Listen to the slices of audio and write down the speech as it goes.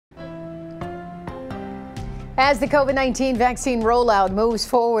As the COVID-19 vaccine rollout moves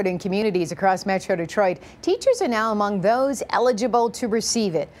forward in communities across Metro Detroit, teachers are now among those eligible to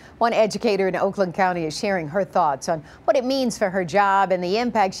receive it. One educator in Oakland County is sharing her thoughts on what it means for her job and the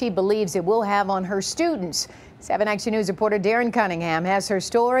impact she believes it will have on her students. 7 Action News reporter Darren Cunningham has her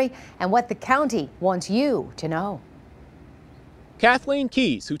story and what the county wants you to know. Kathleen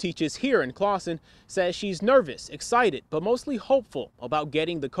Keys, who teaches here in Clawson, says she's nervous, excited, but mostly hopeful about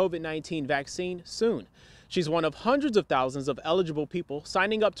getting the COVID-19 vaccine soon. She's one of hundreds of thousands of eligible people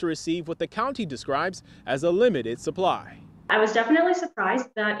signing up to receive what the county describes as a limited supply. I was definitely surprised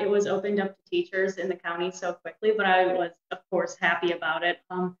that it was opened up to teachers in the county so quickly, but I was, of course, happy about it.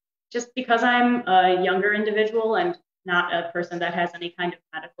 Just because I'm a younger individual and not a person that has any kind of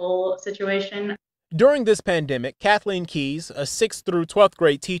medical situation. During this pandemic, Kathleen Keys, a 6th through 12th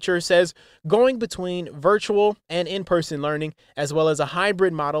grade teacher, says going between virtual and in-person learning, as well as a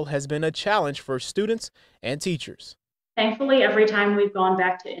hybrid model, has been a challenge for students and teachers. Thankfully, every time we've gone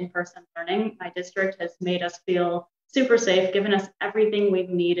back to in-person learning, my district has made us feel super safe, given us everything we've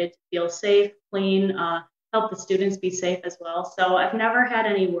needed to feel safe, clean, help the students be safe as well. So I've never had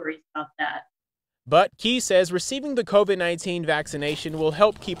any worries about that. But Keys says receiving the COVID-19 vaccination will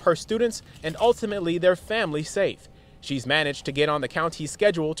help keep her students and ultimately their families safe. She's managed to get on the county's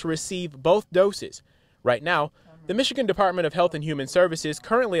schedule to receive both doses. Right now, the Michigan Department of Health and Human Services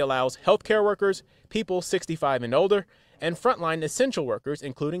currently allows healthcare workers, people 65 and older, and frontline essential workers,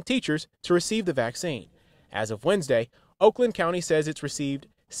 including teachers, to receive the vaccine. As of Wednesday, Oakland County says it's received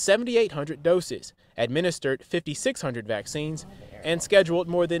 7,800 doses, administered 5,600 vaccines, and scheduled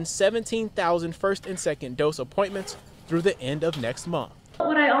more than 17,000 first and second dose appointments through the end of next month.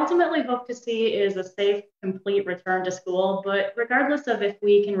 What I ultimately hope to see is a safe, complete return to school. But regardless of if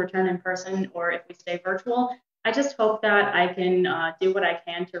we can return in person or if we stay virtual, I just hope that I can do what I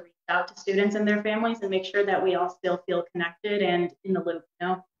can to reach out to students and their families and make sure that we all still feel connected and in the loop, you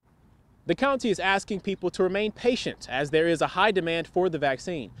know? The county is asking people to remain patient as there is a high demand for the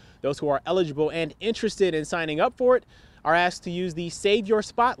vaccine. Those who are eligible and interested in signing up for it are asked to use the Save Your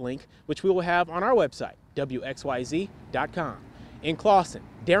Spot link, which we will have on our website, WXYZ.com. In Clawson,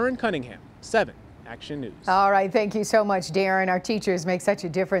 Darren Cunningham, 7 Action News. All right, thank you so much, Darren. Our teachers make such a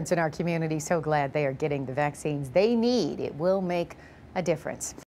difference in our community. So glad they are getting the vaccines they need. It will make a difference.